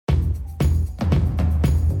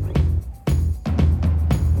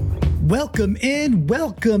Welcome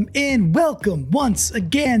welcome once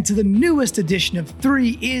again to the newest edition of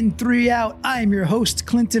 3 In, 3 Out. I am your host,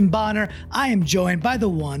 Clinton Bonner. I am joined by the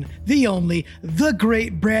one, the only, the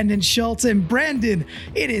great Brandon Schultz. And Brandon,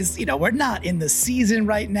 it is, we're not in the season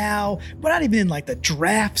right now. We're not even in like the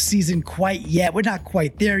draft season quite yet. We're not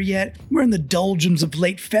quite there yet. We're in the doldrums of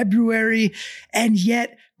late February. And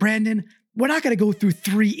yet, Brandon, we're not going to go through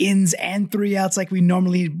 3 ins and 3 outs like we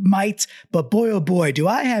normally might, but boy, oh boy, do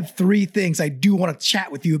I have 3 things I do want to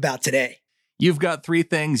chat with you about today. You've got 3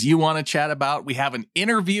 things you want to chat about. We have an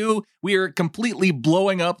interview. We are completely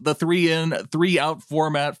blowing up the 3 in, 3 out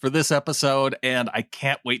format for this episode, and I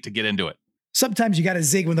can't wait to get into it. Sometimes you got to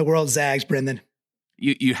zig when the world zags, Brendan.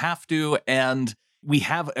 You have to, and we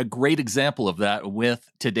have a great example of that with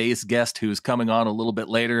today's guest who's coming on a little bit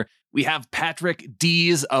later. We have Patrick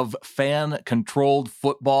Dees of Fan Controlled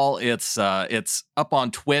Football. It's up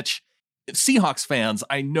on Twitch. Seahawks fans,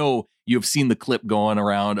 I know you've seen the clip going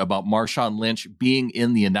around about Marshawn Lynch being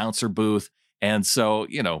in the announcer booth. And so,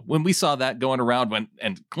 when we saw that going around,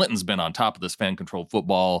 and Clinton's been on top of this Fan Controlled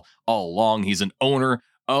Football all along. He's an owner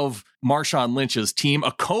of Marshawn Lynch's team,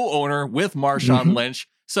 a co-owner with Marshawn Lynch.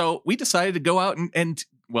 So we decided to go out and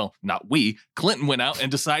well, not we, Clinton went out and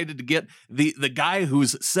decided to get the guy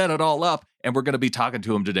who's set it all up, and we're going to be talking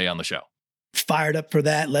to him today on the show. Fired up for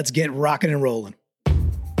that. Let's get rocking and rolling.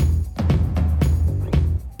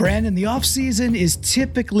 Brandon, the offseason is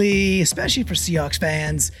typically, especially for Seahawks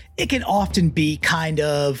fans, it can often be kind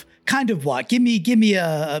of what? Give me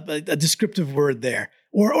a descriptive word there.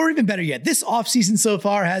 Or even better yet, this offseason so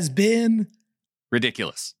far has been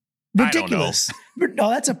ridiculous. Ridiculous. No,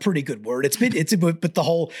 that's a pretty good word. It's with the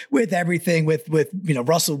whole, with everything with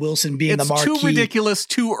Russell Wilson being the marquee. It's too ridiculous,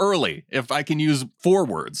 too early, if I can use 4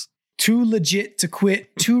 words. Too legit to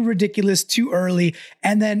quit, too ridiculous, too early.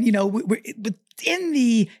 And then, we're in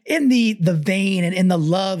the vein and in the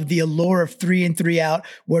love, the allure of 3 in, 3 out,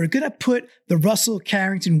 we're going to put the Russell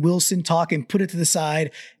Carrington Wilson talk and put it to the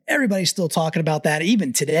side. Everybody's still talking about that.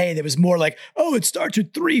 Even today, there was more like, oh, it starts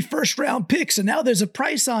with 3 first-round picks, and now there's a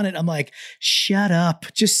price on it. I'm like, shut up.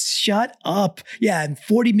 Just shut up. Yeah, and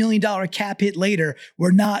 $40 million cap hit later,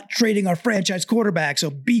 we're not trading our franchise quarterback, so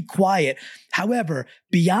be quiet. However,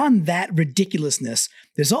 beyond that ridiculousness,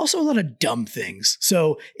 there's also a lot of dumb things.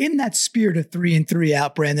 So in that spirit of 3 in, 3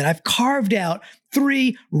 out, Brandon, I've carved out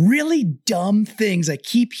 3 really dumb things I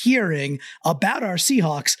keep hearing about our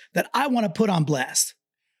Seahawks that I want to put on blast.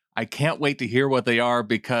 I can't wait to hear what they are,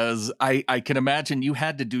 because I can imagine you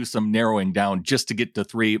had to do some narrowing down just to get to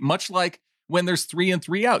 3, much like when there's 3 in,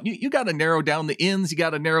 3 out. You got to narrow down the ins, you got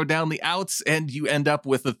to narrow down the outs, and you end up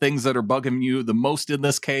with the things that are bugging you the most in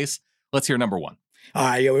this case. Let's hear number 1. All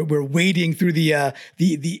right, we're wading through the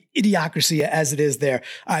idiocracy as it is there.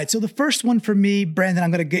 All right, so the first one for me, Brandon,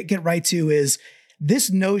 I'm going to get right to is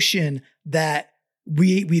this notion that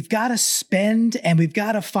we've got to spend and we've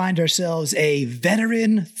got to find ourselves a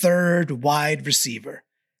veteran third wide receiver.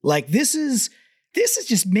 Like this is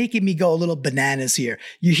just making me go a little bananas here.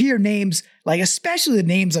 You hear names, like especially the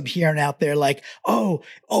names I'm hearing out there, like, oh,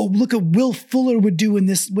 look at Will Fuller would do in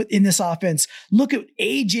this offense. Look at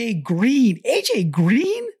AJ Green. AJ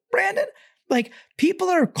Green, Brandon? Like people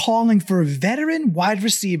are calling for veteran wide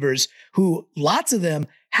receivers who lots of them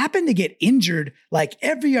happen to get injured like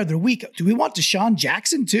every other week. Do we want Deshaun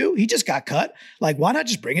Jackson too? He just got cut. Like, why not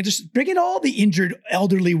just bring in all the injured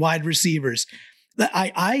elderly wide receivers?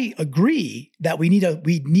 I agree that we need.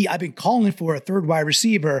 I've been calling for a third wide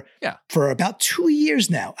receiver for about 2 years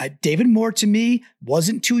now. David Moore to me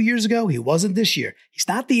wasn't 2 years ago. He wasn't this year. He's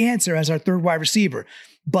not the answer as our third wide receiver,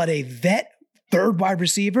 but a vet third wide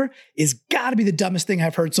receiver is got to be the dumbest thing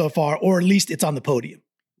I've heard so far, or at least it's on the podium.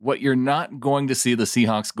 What you're not going to see the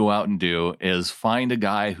Seahawks go out and do is find a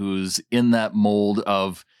guy who's in that mold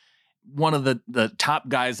of one of the top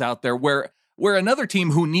guys out there, where another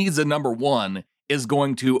team who needs a number 1 is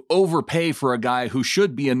going to overpay for a guy who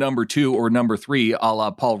should be a number 2 or number 3, a la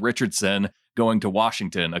Paul Richardson going to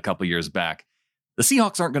Washington a couple years back. The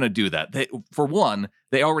Seahawks aren't going to do that. For one,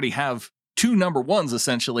 they already have 2 number 1s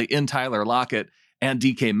essentially in Tyler Lockett and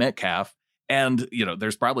DK Metcalf. And,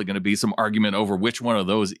 there's probably going to be some argument over which one of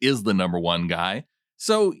those is the number 1 guy.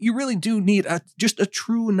 So you really do need just a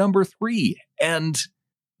true number 3. And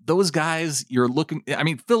those guys you're looking,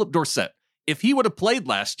 Philip Dorsett, if he would have played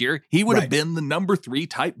last year, he would have been the number 3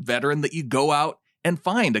 type veteran that you go out and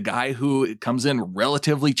find a guy who comes in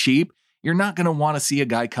relatively cheap. You're not going to want to see a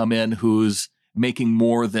guy come in who's making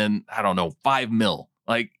more than, $5 million.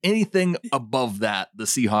 Like anything above that, the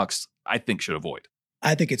Seahawks, I think, should avoid.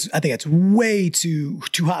 I think it's way too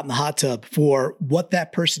hot in the hot tub for what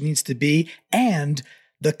that person needs to be and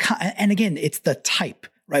And again, it's the type,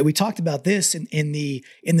 right? We talked about this in the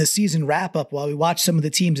season wrap up while we watched some of the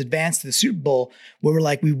teams advance to the Super Bowl, where we're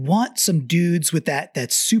like, we want some dudes with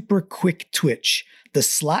that super quick twitch, the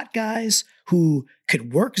slot guys who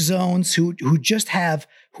could work zones, who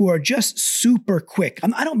are just super quick.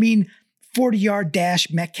 I don't mean 40-yard dash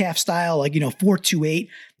Metcalf style, like, 4.28.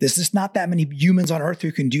 There's just not that many humans on earth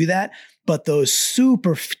who can do that, but those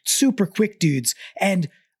super, super quick dudes. And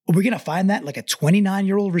we're going to find that like a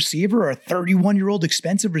 29-year-old receiver or a 31-year-old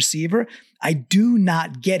expensive receiver. I do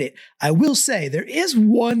not get it. I will say there is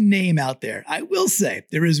one name out there.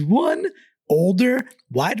 There is one older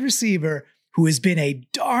wide receiver who has been a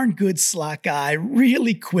darn good slot guy,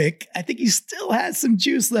 really quick. I think he still has some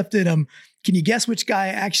juice left in him. Can you guess which guy I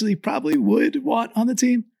actually probably would want on the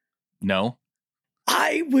team? No.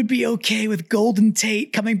 I would be okay with Golden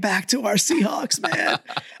Tate coming back to our Seahawks, man.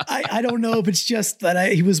 I don't know if it's just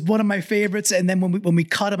that he was one of my favorites. And then when we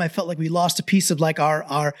cut him, I felt like we lost a piece of like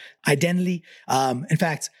our identity. In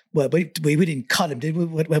fact, we didn't cut him, did we?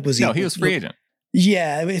 What was he? No, he was free agent.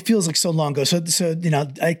 Yeah, it feels like so long ago. So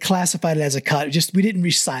I classified it as a cut. We didn't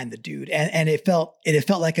re-sign the dude, and it felt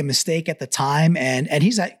like a mistake at the time. And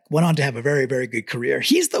he's went on to have a very, very good career.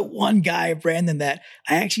 He's the one guy, Brandon, that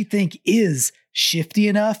I actually think is shifty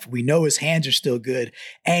enough. We know his hands are still good,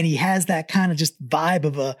 and he has that kind of just vibe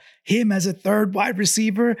of him as a third wide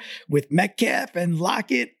receiver with Metcalf and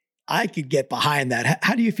Lockett. I could get behind that.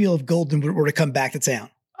 How do you feel if Golden were to come back to town?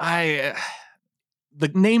 The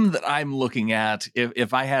name that I'm looking at,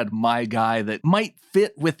 if I had my guy that might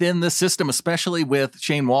fit within the system, especially with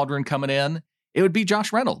Shane Waldron coming in, it would be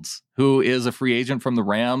Josh Reynolds, who is a free agent from the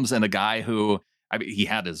Rams and a guy who, he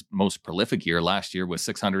had his most prolific year last year with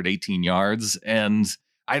 618 yards. And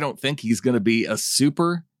I don't think he's going to be a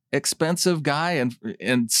super expensive guy.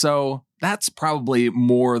 And so that's probably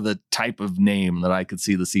more the type of name that I could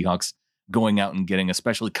see the Seahawks going out and getting,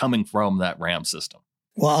 especially coming from that Ram system.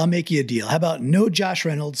 Well, I'll make you a deal. How about no Josh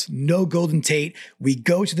Reynolds, no Golden Tate? We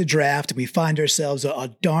go to the draft and we find ourselves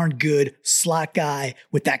a darn good slot guy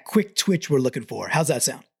with that quick twitch we're looking for. How's that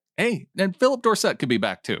sound? Hey, and Philip Dorsett could be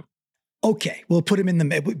back too. Okay, we'll put him in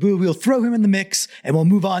we'll throw him in the mix and we'll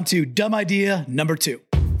move on to dumb idea number 2.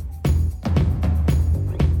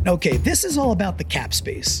 Okay, this is all about the cap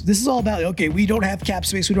space. This is all about, okay, we don't have cap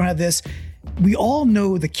space. We don't have this. We all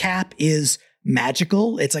know the cap is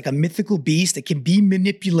magical. It's like a mythical beast. It can be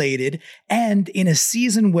manipulated. And in a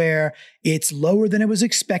season where it's lower than it was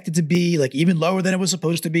expected to be, like even lower than it was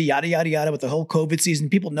supposed to be, yada, yada, yada, with the whole COVID season,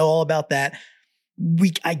 people know all about that.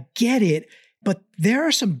 I get it, but there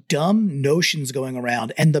are some dumb notions going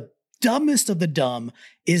around. And the dumbest of the dumb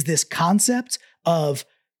is this concept of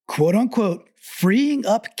quote unquote freeing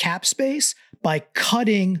up cap space by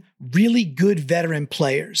cutting really good veteran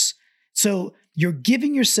players. So you're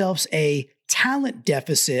giving yourselves a talent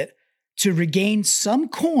deficit to regain some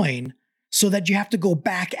coin so that you have to go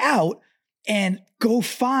back out and go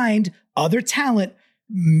find other talent,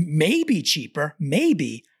 maybe cheaper,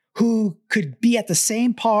 maybe, who could be at the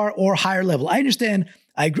same par or higher level. I understand.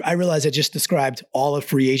 I realize I just described all of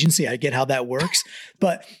free agency. I get how that works.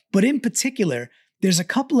 But in particular, there's a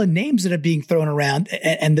couple of names that are being thrown around.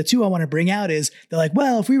 And the two I want to bring out is they're like,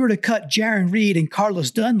 well, if we were to cut Jarran Reed and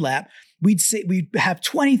Carlos Dunlap, we'd have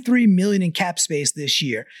 $23 million in cap space this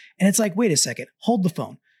year. And it's like, wait a second, hold the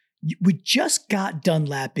phone. We just got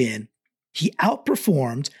Dunlap in. He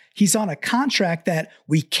outperformed. He's on a contract that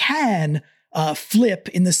we can flip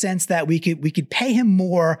in the sense that we could pay him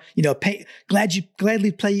more,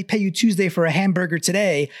 gladly pay you Tuesday for a hamburger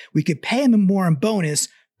today. We could pay him more in bonus,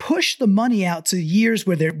 push the money out to years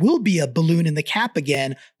where there will be a balloon in the cap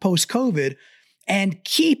again post-COVID, and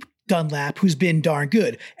keep Dunlap, who's been darn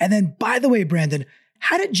good. And then, by the way, Brandon,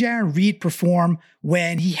 how did Jarran Reed perform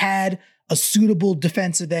when he had a suitable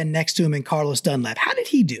defensive end next to him in Carlos Dunlap? How did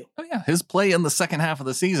he do? Oh, yeah. His play in the second half of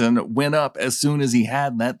the season went up as soon as he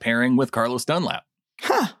had that pairing with Carlos Dunlap.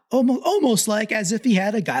 Almost like as if he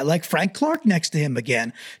had a guy like Frank Clark next to him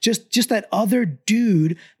again. Just that other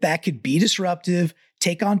dude that could be disruptive,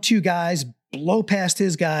 take on two guys, blow past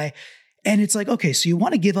his guy. And it's like, okay, so you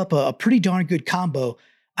want to give up a pretty darn good combo.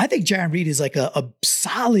 I think Jarran Reed is like a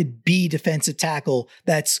solid B defensive tackle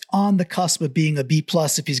that's on the cusp of being a B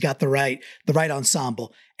plus if he's got the right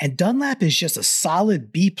ensemble. And Dunlap is just a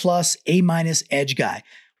solid B plus, A minus edge guy.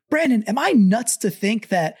 Brandon, am I nuts to think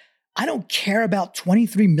that I don't care about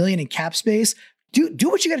 $23 million in cap space? Do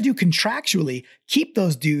what you got to do contractually. Keep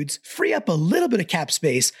those dudes, free up a little bit of cap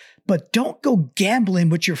space, but don't go gambling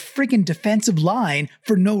with your freaking defensive line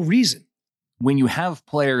for no reason. When you have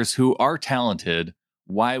players who are talented,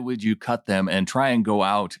 why would you cut them and try and go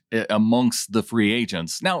out amongst the free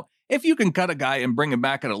agents? Now, if you can cut a guy and bring him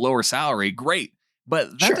back at a lower salary, great.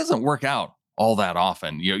 But that doesn't work out all that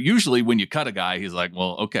often. Usually when you cut a guy, he's like,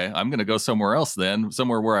 well, okay, I'm going to go somewhere else then,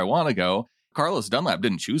 somewhere where I want to go. Carlos Dunlap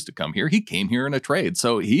didn't choose to come here. He came here in a trade.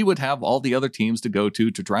 So he would have all the other teams to go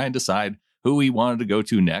to try and decide who he wanted to go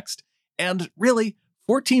to next. And really,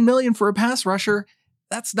 $14 million for a pass rusher,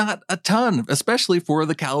 that's not a ton, especially for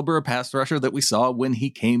the caliber of pass rusher that we saw when he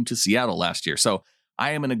came to Seattle last year. So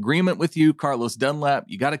I am in agreement with you, Carlos Dunlap.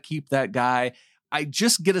 You got to keep that guy. I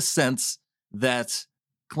just get a sense that,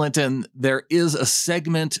 Clinton, there is a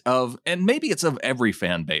segment of, and maybe it's of every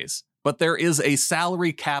fan base, but there is a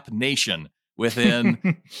salary cap nation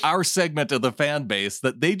within our segment of the fan base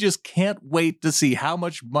that they just can't wait to see how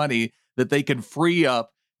much money that they can free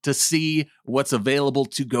up to see what's available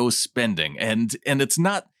to go spending. And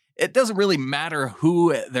it doesn't really matter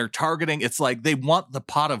who they're targeting. It's like they want the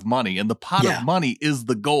pot of money, and the pot of money is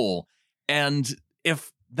the goal. And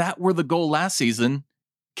if that were the goal last season,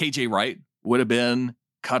 KJ Wright would have been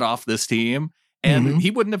cut off this team, and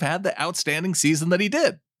he wouldn't have had the outstanding season that he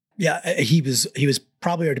did. Yeah, he was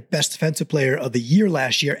probably our best defensive player of the year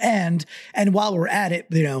last year. And while we're at it,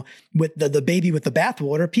 with the baby with the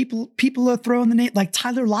bathwater, people are throwing the name like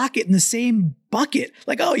Tyler Lockett in the same bucket.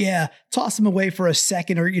 Like, oh yeah, toss him away for a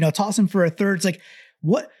second, or toss him for a third. It's like,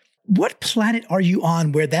 what planet are you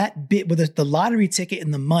on where that bit with the lottery ticket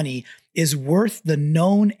and the money is worth the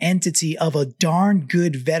known entity of a darn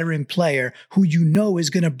good veteran player who is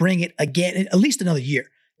going to bring it again at least another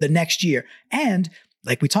year, the next year. And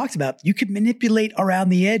like we talked about, you could manipulate around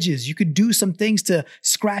the edges. You could do some things to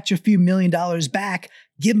scratch a few $1 million back,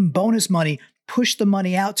 give them bonus money, push the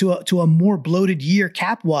money out to a more bloated year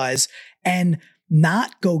cap-wise, and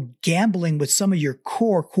not go gambling with some of your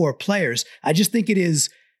core players. I just think it is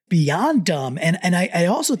beyond dumb. And I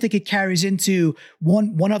also think it carries into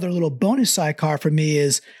one other little bonus sidecar for me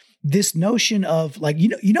is this notion of like,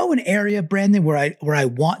 an area, Brandon, where I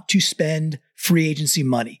want to spend free agency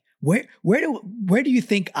money. Where do you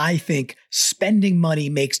think spending money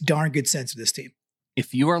makes darn good sense for this team?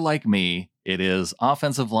 If you are like me, it is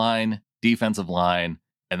offensive line, defensive line,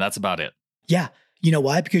 and that's about it. Yeah. You know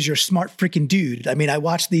why? Because you're a smart freaking dude. I mean, I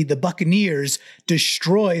watched the Buccaneers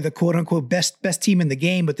destroy the quote unquote best team in the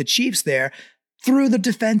game with the Chiefs there through the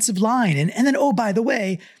defensive line. And then, oh, by the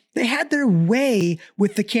way, they had their way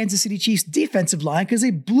with the Kansas City Chiefs defensive line because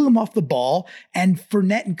they blew them off the ball, and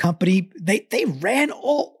Fournette and company, they ran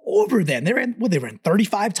all over them. They ran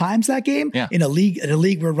 35 times that game in a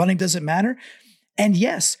league where running doesn't matter. And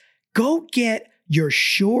yes, go get your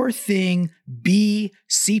sure thing B,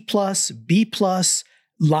 C+, B+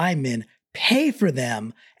 linemen, pay for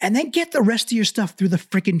them, and then get the rest of your stuff through the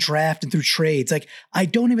freaking draft and through trades. Like, I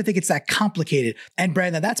don't even think it's that complicated. And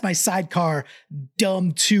Brandon, that's my sidecar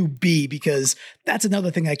dumb to be, because that's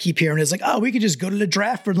another thing I keep hearing is like, oh, we could just go to the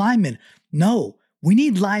draft for linemen. No, we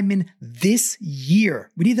need linemen this year.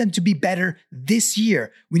 We need them to be better this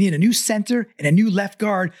year. We need a new center and a new left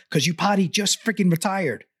guard because Iupati just freaking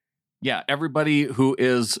retired. Yeah, everybody who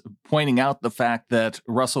is pointing out the fact that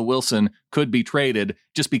Russell Wilson could be traded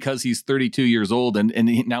just because he's 32 years old and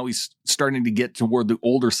now he's starting to get toward the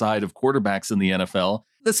older side of quarterbacks in the NFL.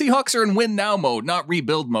 The Seahawks are in win now mode, not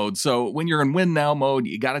rebuild mode. So when you're in win now mode,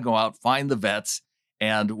 you got to go out, find the vets,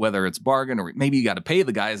 and whether it's bargain or maybe you got to pay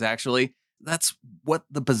the guys, actually, that's what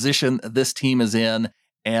the position this team is in.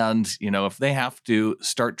 And, if they have to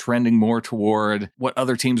start trending more toward what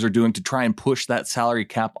other teams are doing to try and push that salary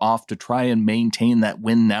cap off to try and maintain that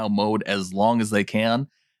win now mode as long as they can,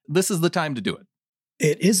 this is the time to do it.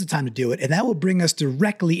 It is the time to do it. And that will bring us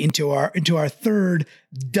directly into our third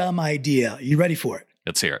dumb idea. Are you ready for it?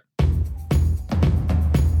 Let's hear it.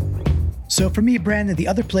 So for me, Brandon, the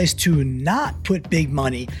other place to not put big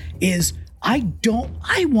money is I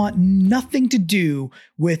want nothing to do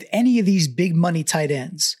with any of these big money tight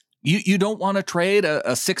ends. You don't want to trade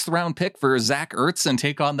a sixth round pick for Zach Ertz and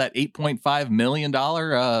take on that $8.5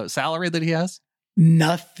 million salary that he has?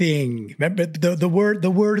 Nothing. Remember the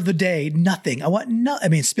word of the day, nothing.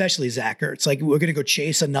 Especially Zach Ertz. Like, we're going to go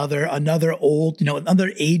chase another old,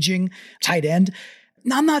 another aging tight end.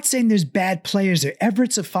 Now, I'm not saying there's bad players there.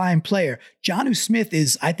 Everett's a fine player.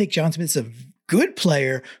 I think John Smith's a good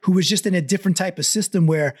player who was just in a different type of system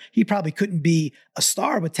where he probably couldn't be a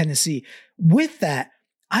star with Tennessee. With that,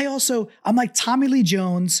 I'm like Tommy Lee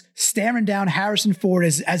Jones staring down Harrison Ford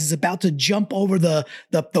as he's about to jump over the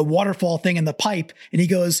waterfall thing in the pipe. And he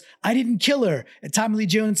goes, I didn't kill her. And Tommy Lee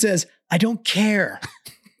Jones says, I don't care.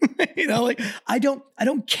 I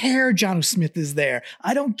don't care John Smith is there.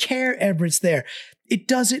 I don't care Everett's there. It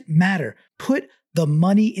doesn't matter. Put the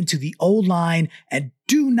money into the O-line and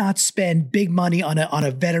do not spend big money on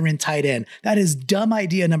a veteran tight end. That is dumb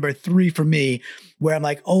idea number 3 for me, where I'm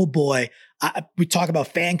like, oh boy, we talk about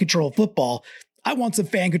fan control football. I want some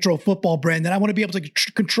fan control football, Brandon. I want to be able to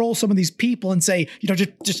control some of these people and say,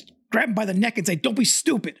 just grab them by the neck and say, don't be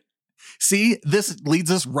stupid. See, this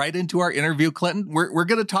leads us right into our interview, Clinton. We're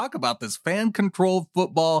going to talk about this fan control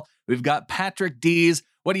football. We've got Patrick Dees.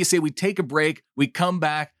 What do you say we take a break, we come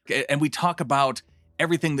back, and we talk about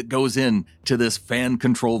everything that goes into this fan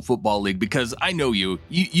controlled football league? Because I know you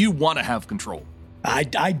want to have control. I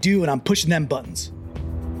do, and I'm pushing them buttons.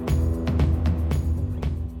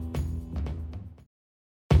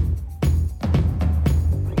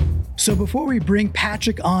 So before we bring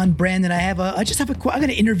Patrick on, Brandon, I'm going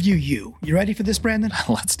to interview you. You ready for this, Brandon?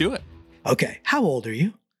 Let's do it. Okay. How old are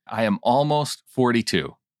you? I am almost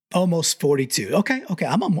 42. Almost 42. Okay.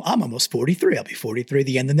 I'm almost 43. I'll be 43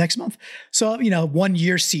 the end of next month. So, 1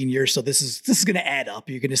 year senior. So this is going to add up.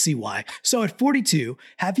 You're going to see why. So at 42,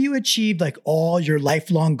 have you achieved like all your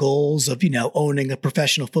lifelong goals of, owning a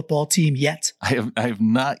professional football team yet? I have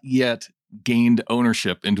not yet gained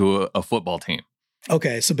ownership into a football team.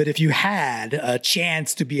 Okay, but if you had a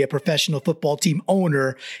chance to be a professional football team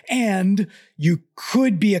owner and you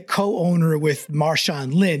could be a co-owner with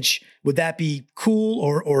Marshawn Lynch, would that be cool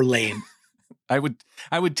or lame? I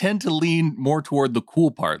would tend to lean more toward the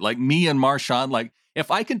cool part. Like me and Marshawn, like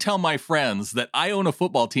if I can tell my friends that I own a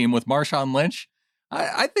football team with Marshawn Lynch,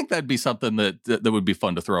 I think that'd be something that would be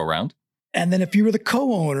fun to throw around. And then if you were the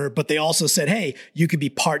co-owner, but they also said, hey, you could be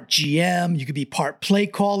part GM, you could be part play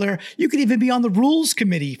caller, you could even be on the rules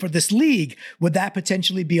committee for this league. Would that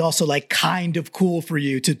potentially be also like kind of cool for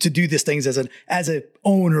you to do these things as an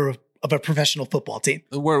owner of a professional football team?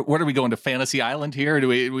 What are we going to Fantasy Island here? Do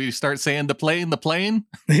we start saying the plane? The plane?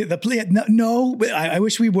 No, I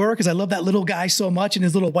wish we were, because I love that little guy so much and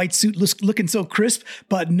his little white suit looking so crisp.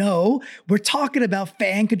 But no, we're talking about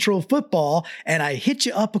fan control football. And I hit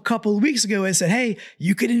you up a couple of weeks ago and said, hey,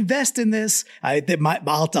 you could invest in this.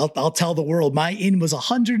 I'll tell the world my in was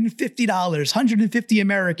 $150, 150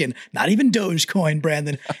 American, not even Dogecoin,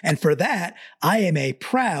 Brandon. And for that, I am a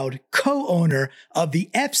proud co-owner of the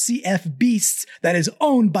FCF Beasts that is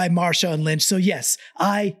owned by Marshawn Lynch. So yes,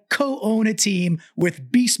 I co-own a team with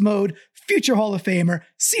Beast Mode, future Hall of Famer,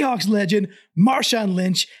 Seahawks legend, Marshawn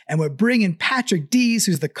Lynch, and we're bringing Patrick Dees,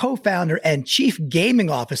 who's the co-founder and chief gaming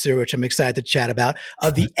officer, which I'm excited to chat about,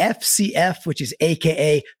 of the FCF, which is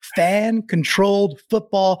AKA Fan Controlled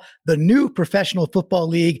Football, the new professional football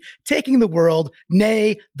league, taking the world,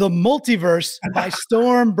 nay, the multiverse by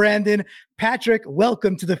storm. Brandon, Patrick,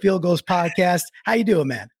 welcome to the Field Goals Podcast. How you doing,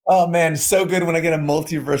 man? Oh man, so good when I get a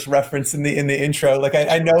multiverse reference in the intro. Like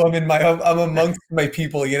I know I'm amongst my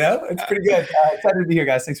people. It's pretty good. Excited to be here,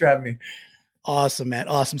 guys. Thanks for having me. Awesome, man.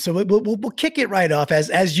 Awesome. So we'll kick it right off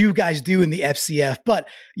as you guys do in the FCF. But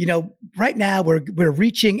right now we're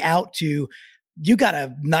reaching out to. You got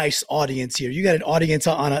a nice audience here. You got an audience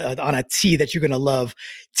on a tee that you're gonna love,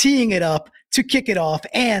 teeing it up to kick it off.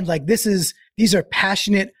 And like these are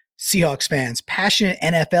passionate Seahawks fans, passionate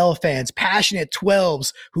NFL fans, passionate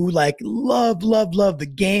 12s who like love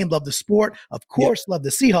the game, love the sport, of course, love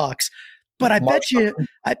the Seahawks. But I bet you,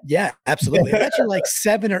 absolutely. I bet you like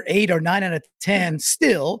 7 or 8 or 9 out of 10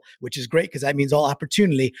 still, which is great because that means all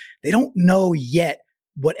opportunity. They don't know yet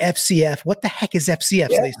what the heck is FCF?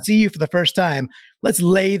 Yeah. So they see you for the first time. Let's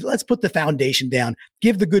put the foundation down.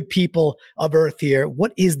 Give the good people of Earth here.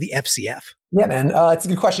 What is the FCF? Yeah, man. It's a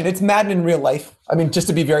good question. It's Madden in real life. I mean, just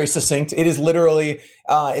to be very succinct, it is literally,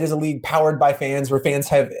 it is a league powered by fans where fans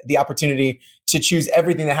have the opportunity to choose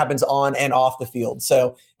everything that happens on and off the field.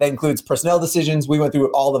 So that includes personnel decisions. We went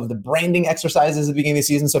through all of the branding exercises at the beginning of the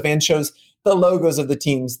season. So fans chose the logos of the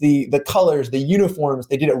teams, the colors, the uniforms.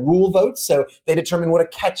 They did a rule vote. So they determine what a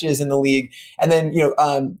catch is in the league. And then,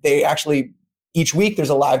 they actually, each week there's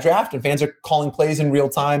a live draft and fans are calling plays in real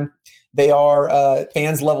time.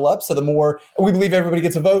 Fans level up. So the more, we believe everybody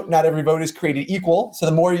gets a vote, not every vote is created equal. So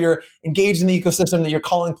the more you're engaged in the ecosystem that you're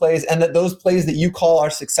calling plays and that those plays that you call are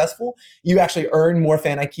successful, you actually earn more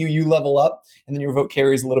fan IQ, you level up, and then your vote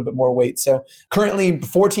carries a little bit more weight. So currently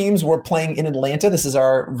 4 teams, we're playing in Atlanta. This is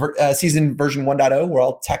our season version 1.0. We're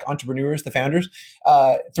all tech entrepreneurs, the founders.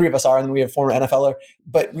 3 of us are, and then we have former NFLer.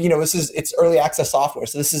 But it's early access software.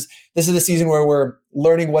 So this is the season where we're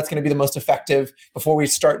learning what's going to be the most effective before we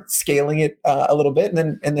start scaling it a little bit,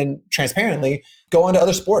 and then transparently go on to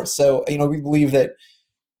other sports. So we believe that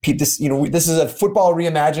this is a football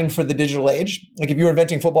reimagined for the digital age. Like if you were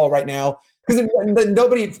inventing football right now, because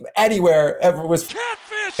nobody anywhere ever was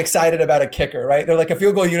catfish. excited about a kicker, right? They're like a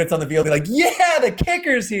field goal unit's on the field. They're like, yeah, the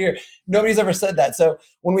kicker's here. Nobody's ever said that. So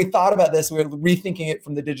when we thought about this, we were rethinking it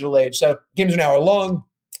from the digital age. So games are an hour long.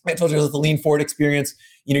 I told you it was the lean forward experience.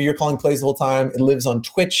 You're calling plays the whole time. It lives on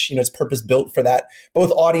Twitch. It's purpose built for that,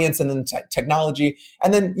 both audience and then technology.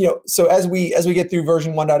 And then, so as we get through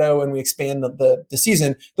version 1.0 and we expand the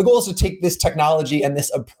season, the goal is to take this technology and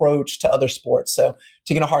this approach to other sports. So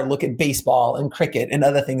taking a hard look at baseball and cricket and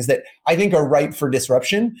other things that I think are ripe for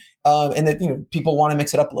disruption, and that people want to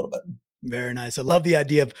mix it up a little bit. Very nice. I love the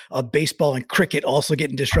idea of baseball and cricket also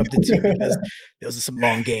getting disrupted too, because those are some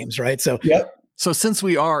long games, right? So, yep. So since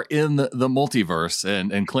we are in the multiverse,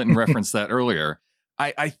 and Clinton referenced that earlier,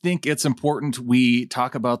 I think it's important we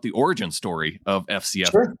talk about the origin story of FCF.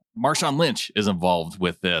 Sure. Marshawn Lynch is involved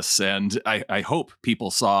with this, and I hope people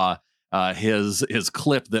saw his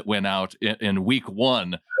clip that went out in week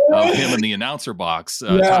 1 of him in the announcer box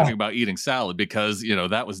talking about eating salad, because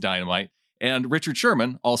that was dynamite. And Richard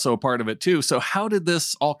Sherman also a part of it too. So how did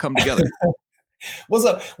this all come together? Well,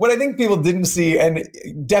 so what I think people didn't see, and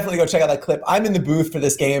definitely go check out that clip, I'm in the booth for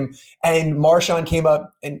this game, and Marshawn came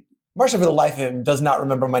up, and Marshawn, for the life of him, does not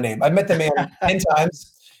remember my name. I've met the man 10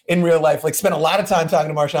 times in real life, spent a lot of time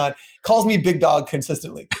talking to Marshawn, calls me Big Dog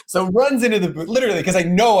consistently. So runs into the booth, literally, because I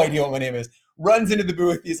have no idea what my name is, runs into the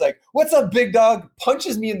booth. He's like, "What's up, Big Dog?"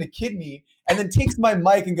 Punches me in the kidney, and then takes my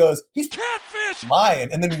mic and goes, "He's catfish mine."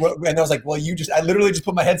 And I was like, "Well, I literally just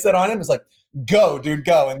put my headset on him." It's like, "Go, dude,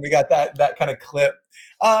 go." And we got that kind of clip.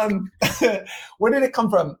 Where did it come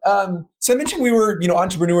from? So I mentioned we were,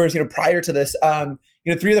 entrepreneurs, prior to this.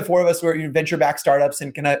 3 of the 4 of us were venture-backed startups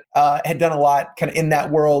and had done a lot in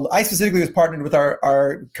that world. I specifically was partnered with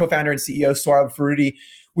our co-founder and CEO, Saurabh Faruti.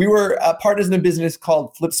 We were partners in a business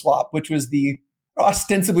called FlipSwap, which was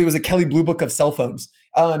ostensibly was a Kelley Blue Book of cell phones.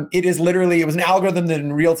 It was an algorithm that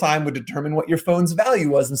in real time would determine what your phone's value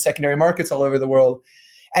was in secondary markets all over the world.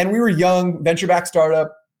 And we were young, venture-backed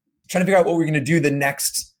startup, trying to figure out what we were going to do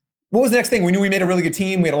what was the next thing? We knew we made a really good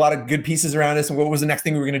team. We had a lot of good pieces around us. And what was the next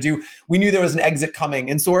thing we were going to do? We knew there was an exit coming.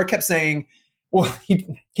 And Sora kept saying, well,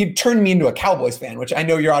 he turned me into a Cowboys fan, which I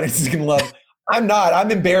know your audience is going to love. I'm not. I'm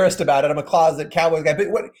embarrassed about it. I'm a closet Cowboys guy. But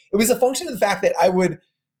it was a function of the fact that I would,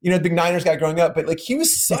 big Niners guy growing up, but he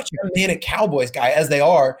was such a manic Cowboys guy, as they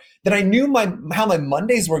are, that I knew how my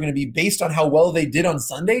Mondays were going to be based on how well they did on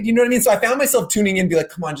Sunday. Do you know what I mean? So I found myself tuning in and be like,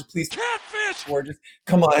 come on, just please catfish, or just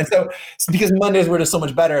come on. And so because Mondays were just so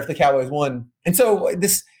much better if the Cowboys won. And so a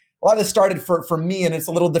lot of this started for me, and it's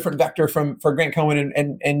a little different vector for Grant Cohen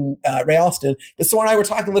and Ray Alston. But so and I were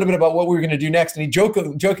talking a little bit about what we were going to do next, and he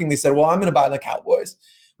jokingly said, well, I'm going to buy the Cowboys,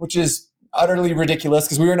 which is utterly ridiculous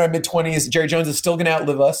because we were in our mid-20s. Jerry Jones is still going to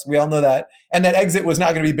outlive us. We all know that. And that exit was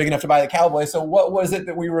not going to be big enough to buy the Cowboys. So what was it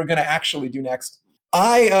that we were going to actually do next?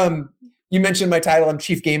 You mentioned my title. I'm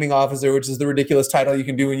Chief Gaming Officer, which is the ridiculous title you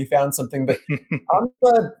can do when you found something. But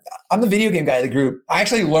I'm the video game guy of the group. I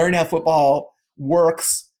actually learned how football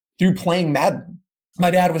works through playing Madden. My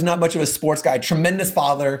dad was not much of a sports guy, tremendous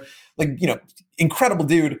father, incredible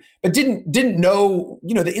dude, but didn't know,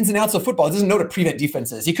 the ins and outs of football. He doesn't know what a prevent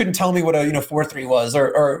defense is. He couldn't tell me what a, 4-3 was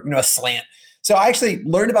or a slant. So I actually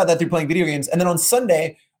learned about that through playing video games. And then on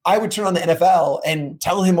Sunday, I would turn on the NFL and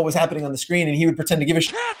tell him what was happening on the screen, and he would pretend to give a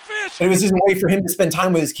shit. But it was just a way for him to spend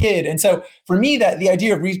time with his kid. And so for me, that the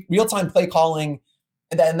idea of real-time play calling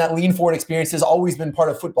and that lean forward experience has always been part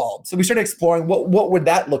of football. So we started exploring what would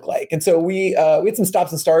that look like. And so we had some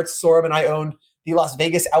stops and starts. Saurabh and I owned the Las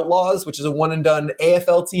Vegas Outlaws, which is a one and done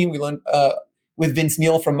AFL team. We learned with Vince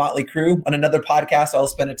Neil from Motley Crue on another podcast. I'll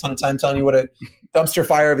spend a ton of time telling you what a dumpster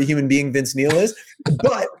fire of a human being Vince Neil is.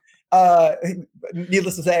 But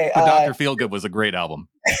needless to say, Dr. Feelgood was a great album.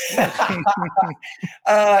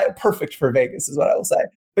 Perfect for Vegas is what I will say.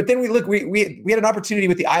 But then we had an opportunity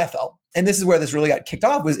with the IFL, and this is where this really got kicked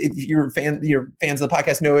off. Was if you're fans of the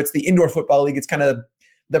podcast know it's the indoor football league. It's kind of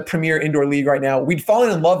the premier indoor league right now. We'd fallen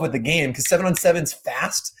in love with the game because 7-on-7 is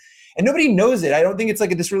fast, and nobody knows it. I don't think it's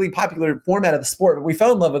this really popular format of the sport, but we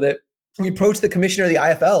fell in love with it. We approached the commissioner of the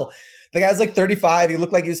IFL. The guy's 35. He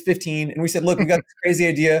looked like he was 15. And we said, look, we got this crazy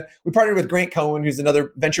idea. We partnered with Grant Cohen, who's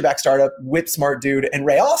another venture-backed startup, whip smart dude. And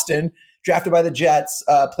Ray Alston, drafted by the Jets,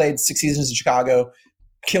 played 6 seasons in Chicago,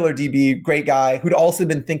 killer DB, great guy, who'd also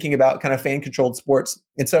been thinking about kind of fan-controlled sports.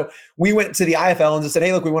 And so we went to the IFL and just said,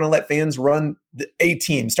 hey, look, we want to let fans run a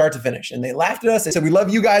team start to finish. And they laughed at us. They said, we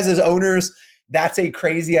love you guys as owners. That's a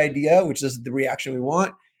crazy idea, which is the reaction we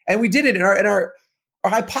want. And we did it. And our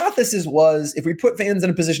hypothesis was if we put fans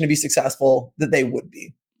in a position to be successful, that they would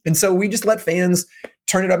be. And so we just let fans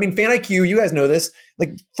turn it up. I mean, Fan IQ, you guys know this.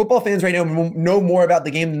 Like football fans right now know more about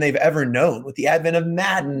the game than they've ever known with the advent of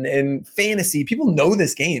Madden and fantasy. People know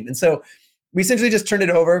this game. And so we essentially just turned it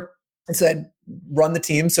over and said, run the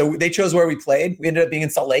team. So they chose where we played. We ended up being in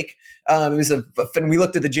Salt Lake. It was we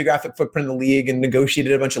looked at the geographic footprint of the league and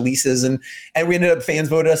negotiated a bunch of leases, and we ended up, fans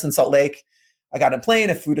voted us in Salt Lake. I got on a plane,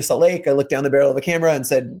 I flew to Salt Lake. I looked down the barrel of a camera and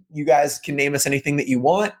said, you guys can name us anything that you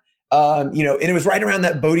want. And it was right around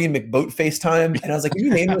that Bodie and McBoat face time. And I was like, can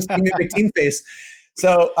you name us Team McTeam face?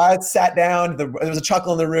 So I sat down, there was a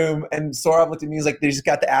chuckle in the room, and Saurabh looked at me, he was like, they just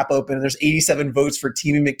got the app open and there's 87 votes for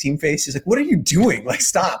Team McTeam face. He's like, what are you doing? Like,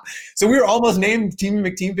 stop. So we were almost named Team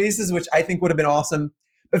McTeam faces, which I think would have been awesome.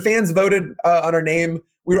 But fans voted on our name.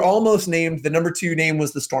 We were almost named. The number 2 name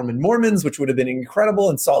was the Storm and Mormons, which would have been incredible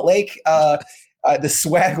in Salt Lake. The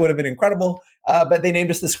swag would have been incredible. But they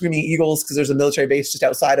named us the Screaming Eagles because there's a military base just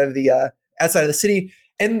outside of the city.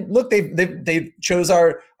 And look, they chose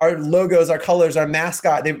our logos, our colors, our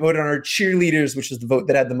mascot. They voted on our cheerleaders, which is the vote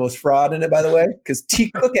that had the most fraud in it, by the way, because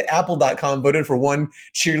T. Cook at Apple.com voted for one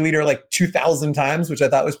cheerleader like 2,000 times, which I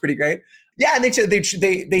thought was pretty great. Yeah, and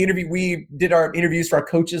they interviewed. We did our interviews for our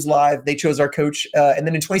coaches live. They chose our coach, and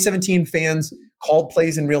then in 2017, fans called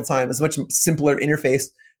plays in real time. It's a much simpler interface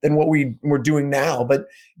than what we're doing now. But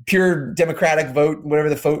pure democratic vote, whatever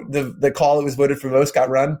the call that was voted for most got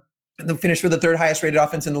run. And then finished with the 3rd highest rated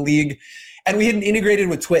offense in the league. And we hadn't integrated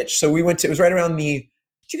with Twitch. So we it was right around do you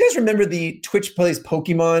guys remember the Twitch Plays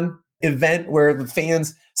Pokemon event where the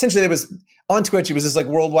fans, essentially it was on Twitch, it was this like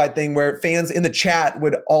worldwide thing where fans in the chat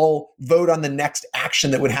would all vote on the next action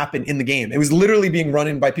that would happen in the game. It was literally being run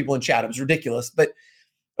in by people in chat. It was ridiculous. But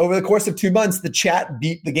over the course of 2 months, the chat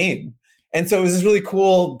beat the game. And so it was this really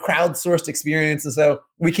cool crowdsourced experience. And so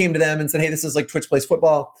we came to them and said, hey, this is like Twitch Plays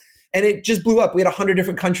Football. And it just blew up. We had 100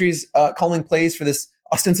 different countries calling plays for this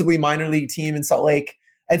ostensibly minor league team in Salt Lake.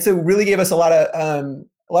 And so it really gave us a lot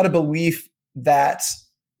of belief that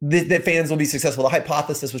that fans will be successful. The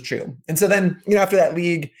hypothesis was true. And so then, after that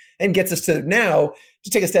league and gets us to now,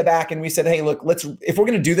 just take a step back and we said, hey, look, if we're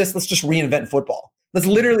going to do this, let's just reinvent football. Let's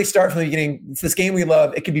literally start from the beginning. It's this game we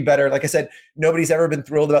love. It could be better. Like I said, nobody's ever been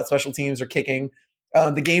thrilled about special teams or kicking.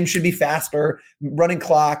 The game should be faster, running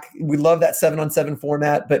clock. We love that 7-on-7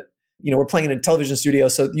 format, but we're playing in a television studio,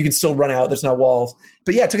 so you can still run out. There's no walls.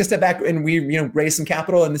 But yeah, took a step back and we, raised some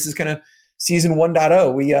capital, and this is kind of season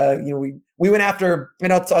 1.0. We went after,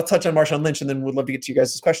 and I'll touch on Marshawn Lynch, and then would love to get to you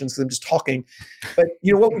guys' questions because I'm just talking. But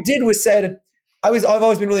what we did was said, I've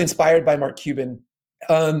always been really inspired by Mark Cuban,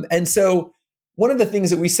 and so one of the things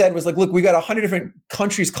that we said was like, look, we got 100 different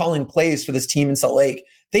countries calling plays for this team in Salt Lake.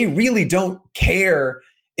 They really don't care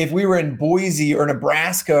if we were in Boise or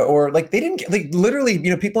Nebraska, or they didn't, literally,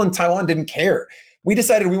 people in Taiwan didn't care. We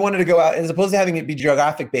decided we wanted to go out, as opposed to having it be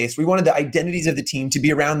geographic based, we wanted the identities of the team to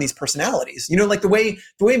be around these personalities. Like the way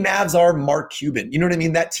Mavs are Mark Cuban. You know what I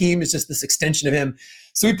mean? That team is just this extension of him.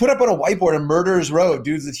 So we put up on a whiteboard a murderer's row of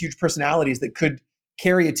dudes with huge personalities that could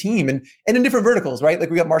carry a team, and in different verticals, right? Like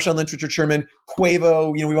we got Marshawn Lynch, Richard Sherman,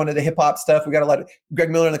 Quavo, we wanted the hip hop stuff. We got a lot of Greg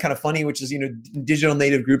Miller and the Kind of Funny, which is, digital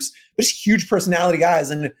native groups, but just huge personality guys.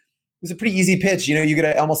 And it was a pretty easy pitch. You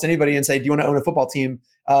get almost anybody and say, do you want to own a football team?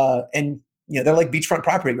 And they're like beachfront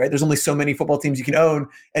property, right? There's only so many football teams you can own.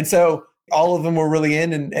 And so all of them were really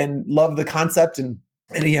in and love the concept. And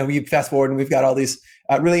we fast forward and we've got all these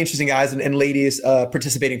really interesting guys and ladies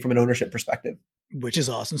participating from an ownership perspective. Which is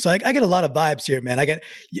awesome. So I get a lot of vibes here, man. I get,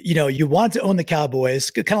 you want to own the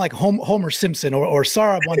Cowboys, kind of like Homer Simpson or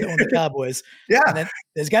Saurabh wanted to own the Cowboys. Yeah. And then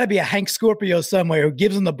there's got to be a Hank Scorpio somewhere who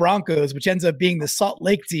gives them the Broncos, which ends up being the Salt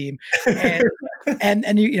Lake team.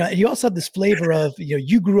 And you also have this flavor of,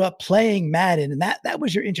 you grew up playing Madden, and that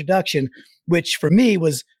was your introduction, which for me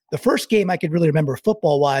was the first game I could really remember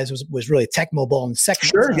football wise was really Tecmo Bowl, and the second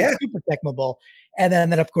Super Tecmo Bowl. And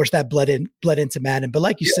then of course that bled into Madden. But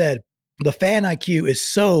like you said, the fan IQ is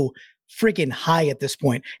so freaking high at this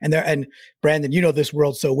point. And Brandon, this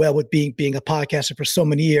world so well with being a podcaster for so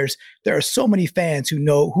many years. There are so many fans who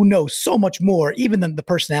know so much more, even than the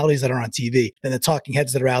personalities that are on TV, than the talking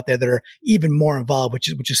heads that are out there that are even more involved,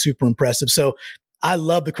 which is super impressive. So I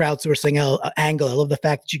love the crowdsourcing angle. I love the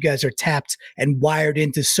fact that you guys are tapped and wired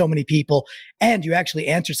into so many people. And you actually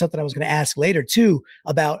answered something I was going to ask later too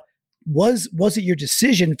about was it your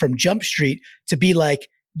decision from Jump Street to be like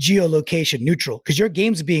geolocation neutral, because your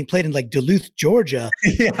game's being played in like Duluth, Georgia.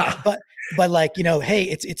 Yeah. But hey,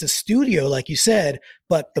 it's a studio, like you said,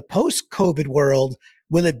 but the post-COVID world,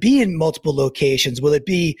 will it be in multiple locations? Will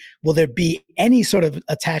there be any sort of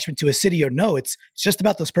attachment to a city, or no, it's just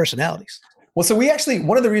about those personalities? Well, so we actually,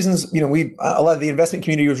 one of the reasons, a lot of the investment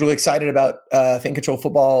community was really excited about Fan Control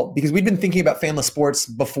Football because we'd been thinking about fanless sports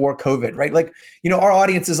before COVID, right? Like, our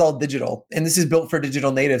audience is all digital and this is built for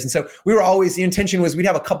digital natives. And so we were always, the intention was we'd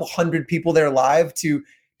have a couple hundred people there live to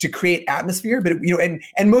create atmosphere, but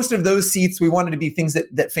and most of those seats, we wanted to be things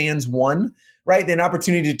that fans won, right? An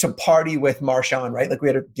opportunity to party with Marshawn, right? Like we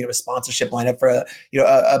had a sponsorship lineup for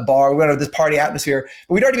a bar. We wanted this party atmosphere,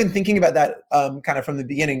 but we'd already been thinking about that kind of from the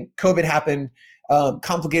beginning. COVID happened,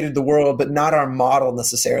 complicated the world, but not our model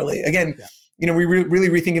necessarily. Again, we really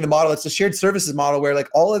rethinking the model. It's a shared services model where like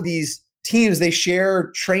all of these teams, they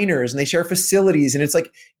share trainers and they share facilities, and it's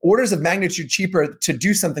like orders of magnitude cheaper to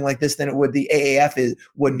do something like this than it would the AAF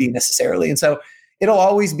would be necessarily. And so it'll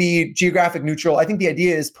always be geographic neutral. I think the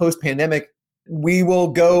idea is post-pandemic, we will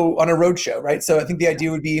go on a road show, right? So I think the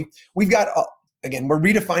idea would be we've got, again, we're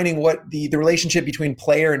redefining what the relationship between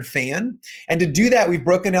player and fan. And to do that, we've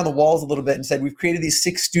broken down the walls a little bit and said we've created these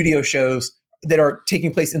 6 studio shows that are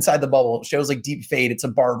taking place inside the bubble. Shows like Deep Fade, it's a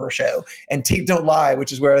barber show, and Tape Don't Lie,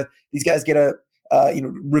 which is where these guys get a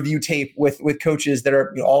review tape with coaches that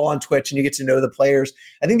are all on Twitch, and you get to know the players.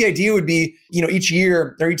 I think the idea would be, each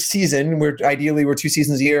year or each season, we're 2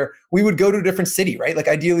 seasons a year, we would go to a different city, right? Like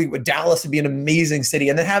ideally, Dallas would be an amazing city,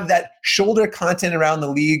 and then have that shoulder content around the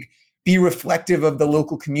league be reflective of the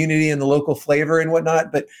local community and the local flavor and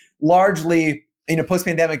whatnot. But largely,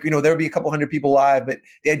 post-pandemic, there would be a couple hundred people live, but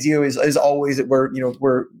the idea is always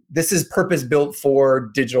that this is purpose built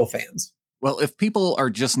for digital fans. Well, if people are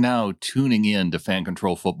just now tuning in to Fan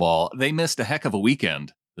Control Football, they missed a heck of a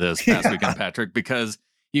weekend this past weekend, Patrick, because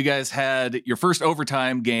you guys had your first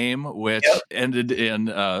overtime game, which ended in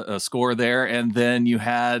a score there. And then you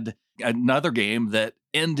had another game that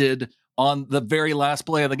ended on the very last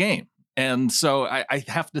play of the game. And so I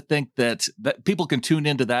have to think that people can tune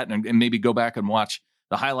into that and maybe go back and watch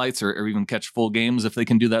the highlights or even catch full games if they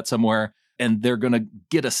can do that somewhere. And they're going to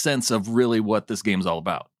get a sense of really what this game's all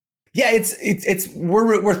about. Yeah,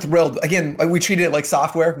 we're thrilled. Again, we treated it like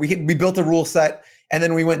software. We built a rule set, and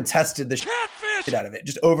then we went and tested the shit out of it,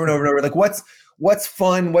 just over and over and over. Like what's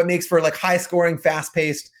fun, what makes for like high scoring, fast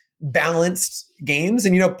paced, balanced games.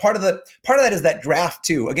 And part of that is that draft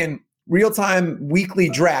too. Again, real time weekly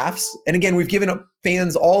drafts, and again, we've given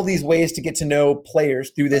fans all these ways to get to know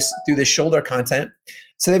players through this shoulder content.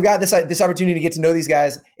 So they've got this opportunity to get to know these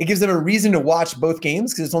guys. It gives them a reason to watch both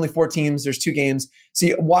games because it's only 4 teams. There's 2 games. So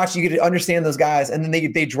you get to understand those guys, and then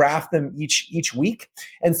they draft them each week.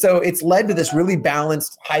 And so it's led to this really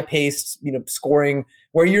balanced, high-paced, scoring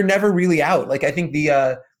where you're never really out. Like I think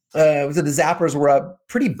the Zappers were up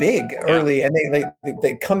pretty big early, and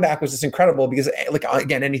they comeback was just incredible because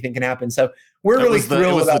again, anything can happen. So we're really thrilled.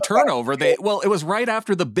 It was about the turnover. It was right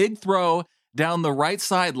after the big throw down the right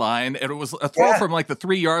sideline, and it was a throw from like the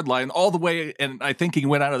 3-yard line all the way, and I think he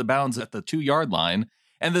went out of the bounds at the 2-yard line.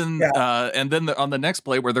 And then on the next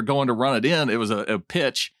play where they're going to run it in, it was a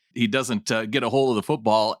pitch. He doesn't get a hold of the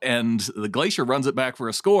football, and the Glacier runs it back for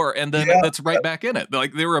a score, and then it's right back in it.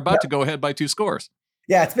 Like they were about to go ahead by 2 scores.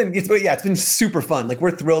 Yeah, it's been super fun. Like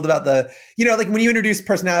we're thrilled about like when you introduce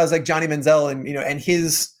personalities like Johnny Manziel and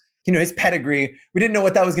his pedigree, we didn't know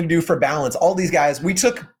what that was going to do for balance. All these guys, we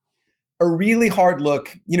took a really hard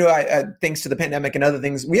look, thanks to the pandemic and other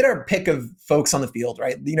things. We had our pick of folks on the field,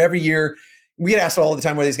 right? Every year we get asked all the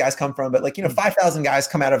time where these guys come from, but 5,000 guys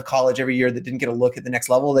come out of college every year that didn't get a look at the next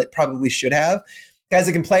level that probably should have. Guys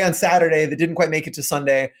that can play on Saturday that didn't quite make it to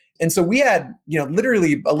Sunday. And so we had,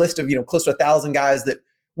 literally a list of, close to 1,000 guys that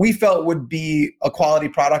we felt would be a quality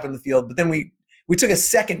product on the field. But then we took a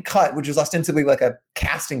second cut, which was ostensibly like a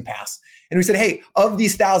casting pass. And we said, hey, of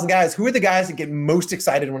these 1,000 guys, who are the guys that get most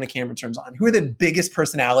excited when a camera turns on? Who are the biggest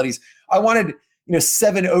personalities? I wanted,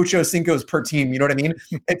 7 Ocho Cincos per team. You know what I mean?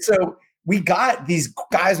 And so we got these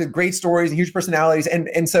guys with great stories and huge personalities.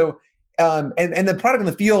 And so the product on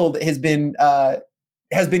the field has been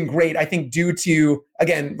great, I think, due to,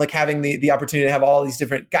 again, like having the opportunity to have all these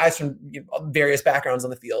different guys from various backgrounds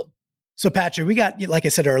on the field. So Patrick, we got, like I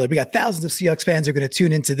said earlier, we got thousands of Seahawks fans who are going to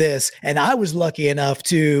tune into this. And I was lucky enough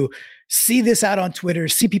to see this out on Twitter,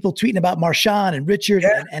 see people tweeting about Marshawn and Richard.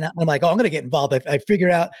 Yeah. And I'm like, I'm going to get involved. I figure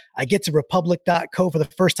out I get to Republic.co for the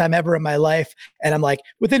first time ever in my life. And I'm like,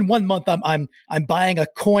 within 1 month, I'm buying a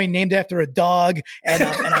coin named after a dog and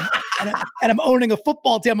I'm owning a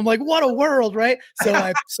football team. I'm like, what a world, right?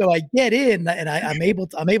 So I get in and I'm able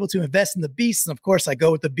to invest in the beast. And of course I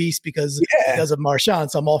go with the beast because of Marshawn.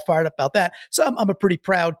 So I'm all fired up about that. So I'm a pretty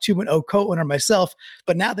proud 2-0 co-owner myself.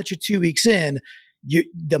 But now that you're 2 weeks in,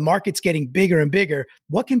 the market's getting bigger and bigger.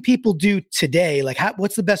 What can people do today? Like,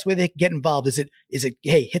 what's the best way they can get involved? Is it,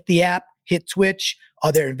 hey, hit the app, hit Twitch,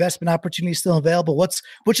 Are there investment opportunities still available? What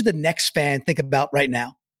should the next fan think about right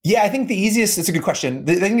now? Yeah, I think it's a good question.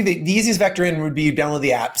 I think the easiest vector in would be download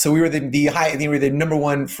the app. So we were the number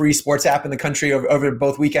one free sports app in the country over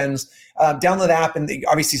both weekends. Download the app and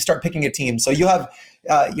obviously start picking a team. So you'll have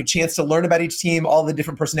your chance to learn about each team, all the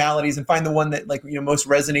different personalities, and find the one that most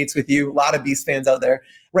resonates with you. A lot of Beast fans out there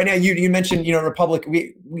right now. You mentioned Republic.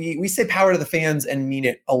 We say power to the fans and mean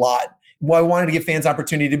it a lot. Well, I wanted to give fans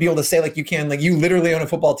opportunity to be able to say you literally own a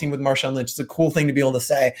football team with Marshawn Lynch. It's a cool thing to be able to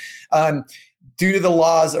say. Due to the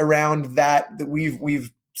laws around that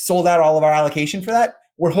we've sold out all of our allocation for that.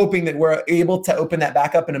 We're hoping that we're able to open that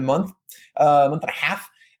back up in a month and a half.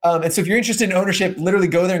 And so if you're interested in ownership, literally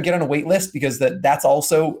go there and get on a wait list, because that's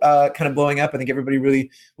also kind of blowing up. I think everybody really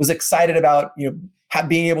was excited about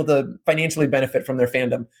being able to financially benefit from their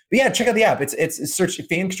fandom. But yeah, check out the app. It's search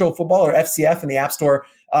Fan Control Football or FCF in the App Store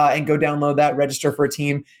and go download that, register for a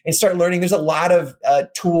team, and start learning. There's a lot of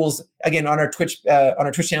tools again on our Twitch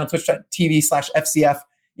channel, twitch.tv/FCF.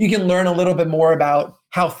 You can learn a little bit more about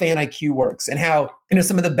how Fan IQ works and how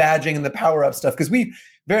some of the badging and the power up stuff, because we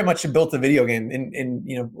very much have built a video game,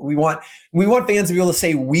 and we want fans to be able to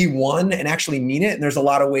say we won and actually mean it. And there's a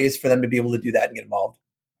lot of ways for them to be able to do that and get involved.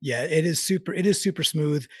 Yeah, it is super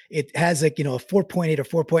smooth. It has a 4.8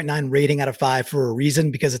 or 4.9 rating out of 5 for a reason,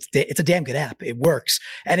 because it's a damn good app. It works.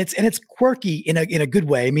 And it's quirky in a good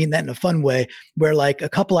way. I mean that in a fun way, where a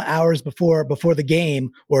couple of hours before the game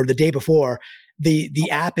or the day before, the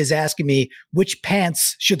app is asking me which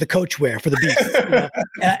pants should the coach wear for the Beast.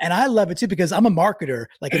 And I love it too, because I'm a marketer.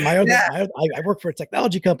 In my own, I work for a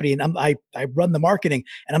technology company, and I run the marketing,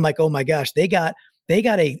 and I'm like, oh my gosh, they got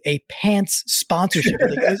a pants sponsorship.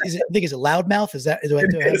 I think is it Loudmouth? Do I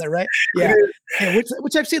have that right? Yeah.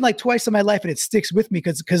 Which I've seen twice in my life, and it sticks with me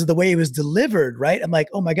because of the way it was delivered. Right. I'm like,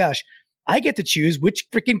 oh my gosh, I get to choose which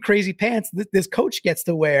freaking crazy pants this coach gets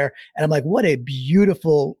to wear. And I'm like, what a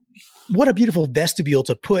beautiful vestibule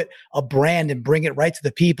to put a brand and bring it right to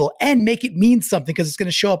the people and make it mean something, because it's going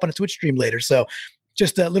to show up on a Twitch stream later. So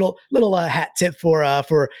just a little hat tip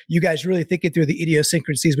for you guys really thinking through the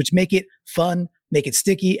idiosyncrasies, which make it fun, make it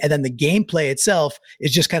sticky, and then the gameplay itself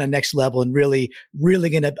is just kind of next level and really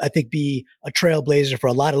going to, I think, be a trailblazer for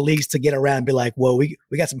a lot of leagues to get around and be like, whoa, we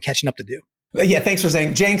got some catching up to do. Yeah, thanks for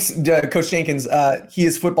saying. Coach Jenkins, he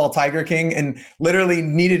is football Tiger King and literally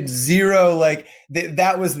needed zero.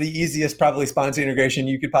 That was the easiest probably sponsor integration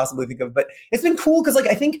you could possibly think of. But it's been cool because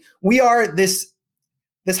I think we are this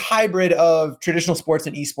hybrid of traditional sports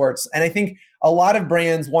and esports. And I think a lot of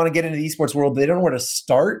brands want to get into the esports world, but they don't know where to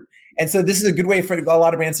start. And so this is a good way for a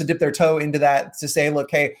lot of brands to dip their toe into that, to say,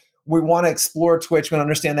 look, hey, we want to explore Twitch, we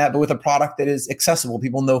understand that, but with a product that is accessible.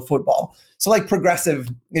 People know football. So Progressive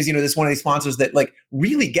is, this one of these sponsors that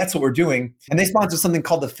really gets what we're doing. And they sponsor something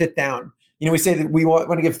called the Fifth Down. We say that we want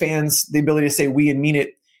to give fans the ability to say we and mean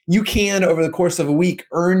it. You can, over the course of a week,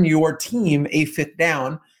 earn your team a fifth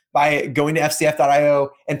down by going to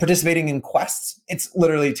FCF.io and participating in quests. It's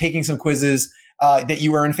literally taking some quizzes that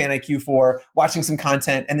you earn Fan IQ for, watching some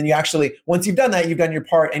content, and then you actually, once you've done that, you've done your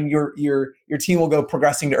part, and your team will go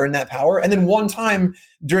progressing to earn that power. And then one time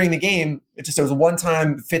during the game, there was a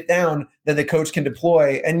one-time fifth down that the coach can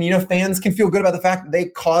deploy, and fans can feel good about the fact that they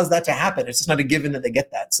caused that to happen. It's just not a given that they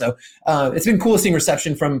get that. So it's been cool seeing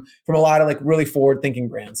reception from a lot of really forward-thinking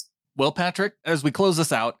brands. Well, Patrick, as we close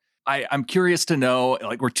this out, I'm curious to know,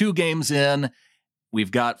 we're 2 games in, we've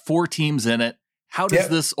got 4 teams in it. How does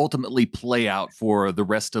this ultimately play out for the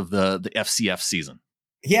rest of the FCF season?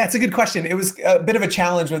 Yeah, it's a good question. It was a bit of a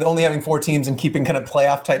challenge with only having 4 teams and keeping kind of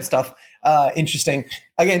playoff type stuff interesting.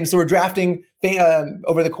 Again, so we're drafting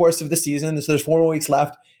over the course of the season. So there's 4 more weeks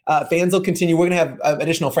left. Fans will continue. We're going to have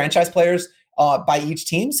additional franchise players by each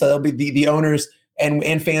team. So there'll be the owners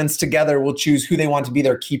and fans together will choose who they want to be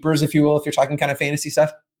their keepers, if you will, if you're talking kind of fantasy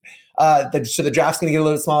stuff. So the draft's going to get a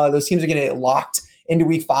little smaller. Those teams are going to get locked into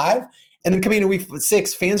week 5. And then coming into week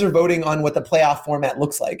 6, fans are voting on what the playoff format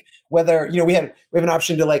looks like. Whether, we have an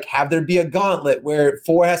option to have there be a gauntlet where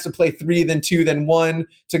 4 has to play 3, then 2, then 1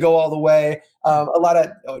 to go all the way. A lot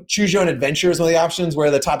of choose your own adventure is one of the options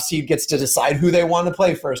where the top seed gets to decide who they want to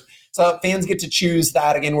play first. So fans get to choose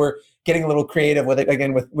that. Again, we're getting a little creative with it,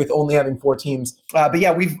 again, with only having 4 teams. But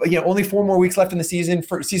yeah, we've only 4 more weeks left in the season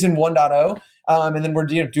for season 1.0. And then we're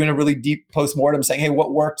doing a really deep postmortem saying, hey,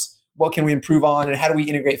 what worked? What can we improve on, and how do we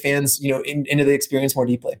integrate fans, into the experience more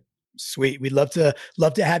deeply? Sweet. We'd love to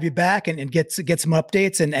have you back and get some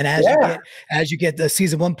updates. And as you get the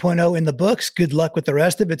season 1.0 in the books, good luck with the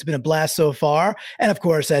rest of it. It's been a blast so far. And of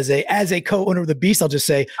course, as a co-owner of the Beast, I'll just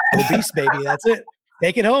say, "Go Beast, baby." That's it.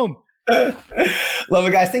 Take it home. Love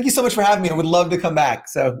it, guys. Thank you so much for having me. I would love to come back.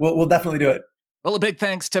 So we'll definitely do it. Well, a big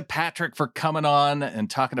thanks to Patrick for coming on and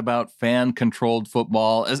talking about fan-controlled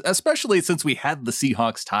football, especially since we had the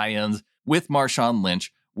Seahawks tie-ins with Marshawn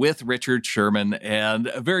Lynch, with Richard Sherman,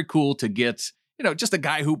 and very cool to get, just a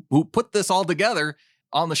guy who put this all together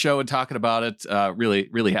on the show and talking about it. Really,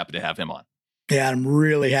 really happy to have him on. Yeah, I'm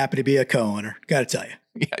really happy to be a co-owner. Got to tell you.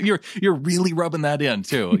 Yeah, you're really rubbing that in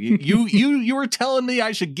too. You were telling me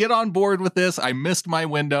I should get on board with this. I missed my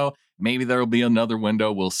window. Maybe there'll be another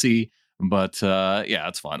window. We'll see. But yeah,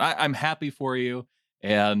 it's fun. I'm happy for you,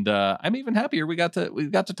 and I'm even happier we got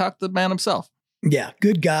to talk to the man himself. Yeah,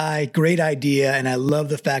 good guy, great idea, and I love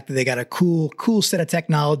the fact that they got a cool set of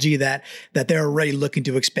technology that they're already looking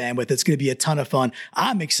to expand with. It's going to be a ton of fun.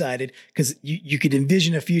 I'm excited because you could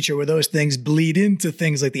envision a future where those things bleed into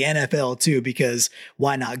things like the NFL too, because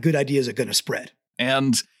why not? Good ideas are going to spread.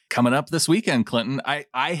 And coming up this weekend, Clinton,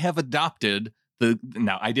 I have adopted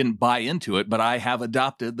now I didn't buy into it, but I have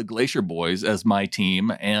adopted the Glacier Boys as my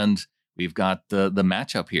team, and we've got the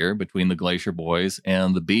matchup here between the Glacier Boys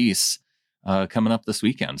and the Beasts coming up this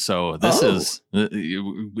weekend. So this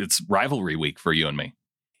it's rivalry week for you and me.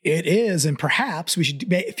 It is, and perhaps we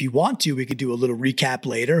should, if you want to, we could do a little recap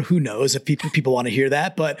later. Who knows if people want to hear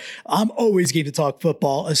that? But I'm always game to talk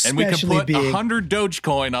football, especially and we could put 100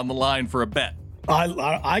 Dogecoin on the line for a bet.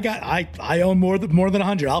 I own more than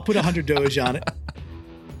 100. I'll put 100 Doge on it.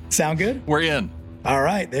 Sound good? We're in. All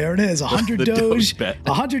right, there it is. 100 Doge,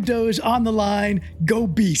 100 Doge on the line. Go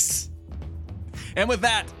Beasts. And with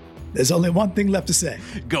that, there's only one thing left to say.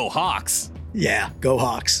 Go Hawks. Yeah, go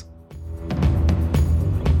Hawks.